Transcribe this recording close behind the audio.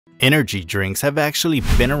Energy drinks have actually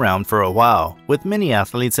been around for a while, with many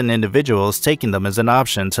athletes and individuals taking them as an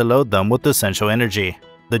option to load them with essential energy.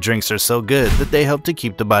 The drinks are so good that they help to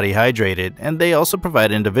keep the body hydrated, and they also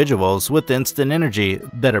provide individuals with instant energy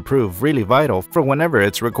that are proved really vital for whenever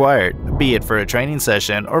it's required, be it for a training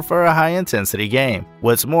session or for a high-intensity game.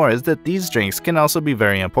 What's more is that these drinks can also be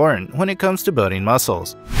very important when it comes to building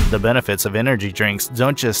muscles. The benefits of energy drinks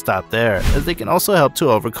don't just stop there, as they can also help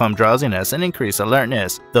to overcome drowsiness and increase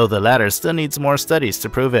alertness, though the latter still needs more studies to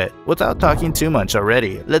prove it. Without talking too much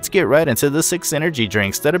already, let's get right into the 6 energy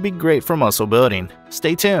drinks that'll be great for muscle building.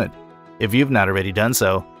 Stay tuned. If you've not already done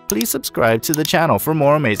so, please subscribe to the channel for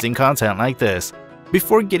more amazing content like this.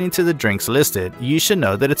 Before getting to the drinks listed, you should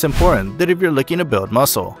know that it's important that if you're looking to build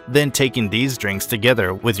muscle, then taking these drinks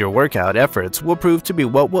together with your workout efforts will prove to be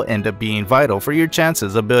what will end up being vital for your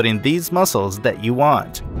chances of building these muscles that you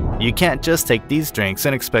want. You can't just take these drinks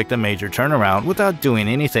and expect a major turnaround without doing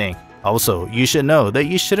anything. Also, you should know that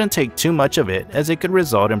you shouldn't take too much of it, as it could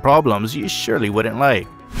result in problems you surely wouldn't like.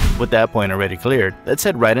 With that point already cleared, let's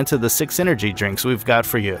head right into the 6 energy drinks we've got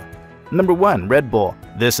for you. Number 1. Red Bull.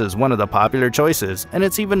 This is one of the popular choices, and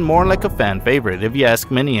it's even more like a fan favorite if you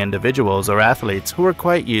ask many individuals or athletes who are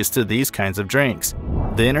quite used to these kinds of drinks.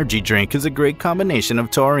 The energy drink is a great combination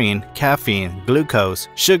of taurine, caffeine, glucose,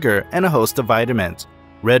 sugar, and a host of vitamins.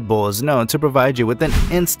 Red Bull is known to provide you with an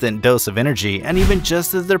instant dose of energy, and even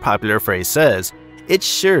just as their popular phrase says, it's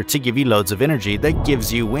sure to give you loads of energy that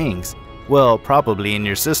gives you wings. Well, probably in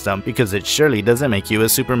your system, because it surely doesn't make you a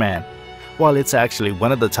Superman. While it's actually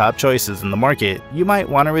one of the top choices in the market, you might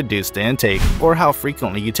want to reduce the intake or how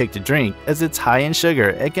frequently you take the drink, as it's high in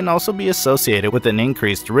sugar and can also be associated with an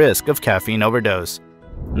increased risk of caffeine overdose.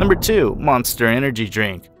 Number 2. Monster Energy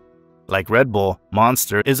Drink. Like Red Bull,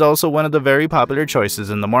 Monster is also one of the very popular choices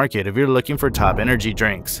in the market if you're looking for top energy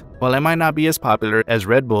drinks. While it might not be as popular as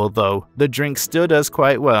Red Bull though, the drink still does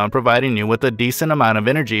quite well in providing you with a decent amount of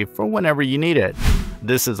energy for whenever you need it.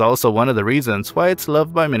 This is also one of the reasons why it's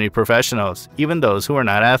loved by many professionals, even those who are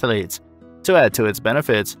not athletes. To add to its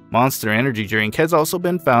benefits, Monster Energy Drink has also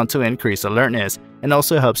been found to increase alertness and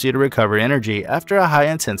also helps you to recover energy after a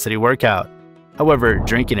high-intensity workout. However,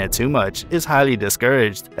 drinking it too much is highly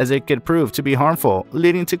discouraged, as it could prove to be harmful,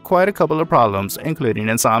 leading to quite a couple of problems, including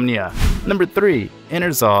insomnia. Number 3.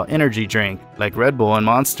 Enerzol Energy Drink. Like Red Bull and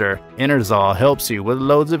Monster, Enerzol helps you with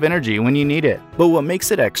loads of energy when you need it. But what makes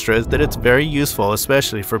it extra is that it's very useful,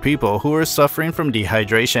 especially for people who are suffering from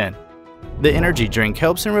dehydration. The energy drink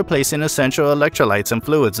helps in replacing essential electrolytes and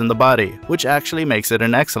fluids in the body, which actually makes it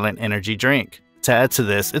an excellent energy drink. To add to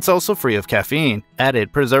this, it's also free of caffeine,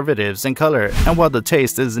 added preservatives, and color, and while the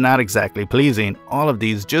taste is not exactly pleasing, all of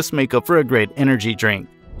these just make up for a great energy drink.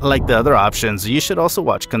 Like the other options, you should also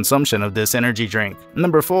watch consumption of this energy drink.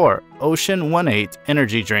 Number 4. Ocean 1-8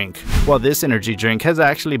 Energy Drink. While this energy drink has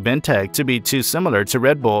actually been tagged to be too similar to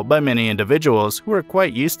Red Bull by many individuals who are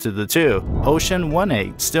quite used to the two, Ocean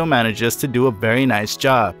 1-8 still manages to do a very nice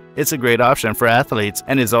job. It's a great option for athletes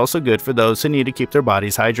and is also good for those who need to keep their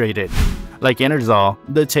bodies hydrated. Like Enerzol,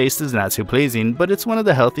 the taste is not too pleasing, but it's one of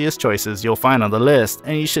the healthiest choices you'll find on the list,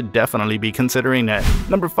 and you should definitely be considering it.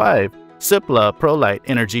 Number 5. Cipla Prolite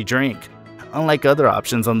Energy Drink. Unlike other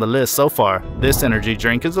options on the list so far, this energy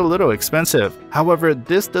drink is a little expensive. However,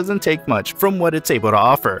 this doesn't take much from what it's able to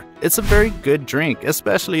offer. It's a very good drink,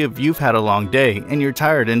 especially if you've had a long day and you're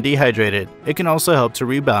tired and dehydrated. It can also help to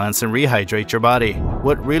rebalance and rehydrate your body.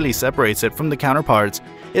 What really separates it from the counterparts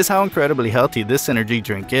is how incredibly healthy this energy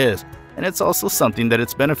drink is. And it's also something that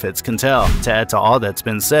its benefits can tell. To add to all that's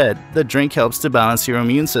been said, the drink helps to balance your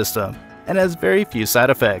immune system and has very few side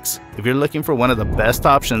effects. If you're looking for one of the best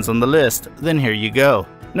options on the list, then here you go.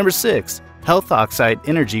 Number 6. Health Oxide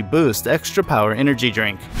Energy Boost Extra Power Energy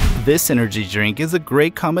Drink. This energy drink is a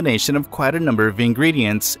great combination of quite a number of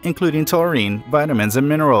ingredients, including taurine, vitamins, and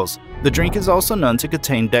minerals. The drink is also known to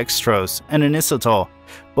contain dextrose and inositol,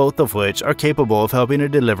 both of which are capable of helping to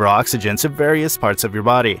deliver oxygen to various parts of your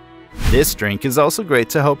body. This drink is also great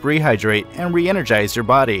to help rehydrate and re-energize your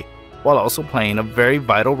body, while also playing a very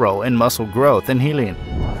vital role in muscle growth and healing.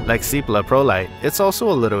 Like Cipla Prolite, it's also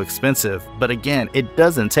a little expensive, but again, it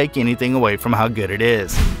doesn't take anything away from how good it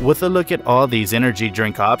is. With a look at all these energy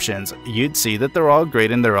drink options, you'd see that they're all great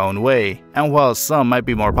in their own way, and while some might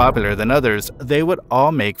be more popular than others, they would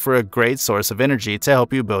all make for a great source of energy to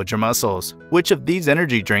help you build your muscles. Which of these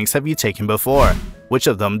energy drinks have you taken before? Which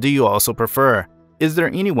of them do you also prefer? Is there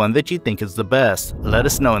anyone that you think is the best? Let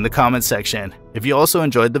us know in the comment section. If you also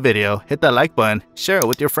enjoyed the video, hit that like button, share it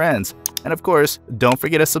with your friends, and of course, don't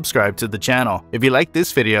forget to subscribe to the channel. If you like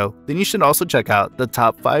this video, then you should also check out the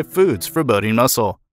top 5 foods for building muscle.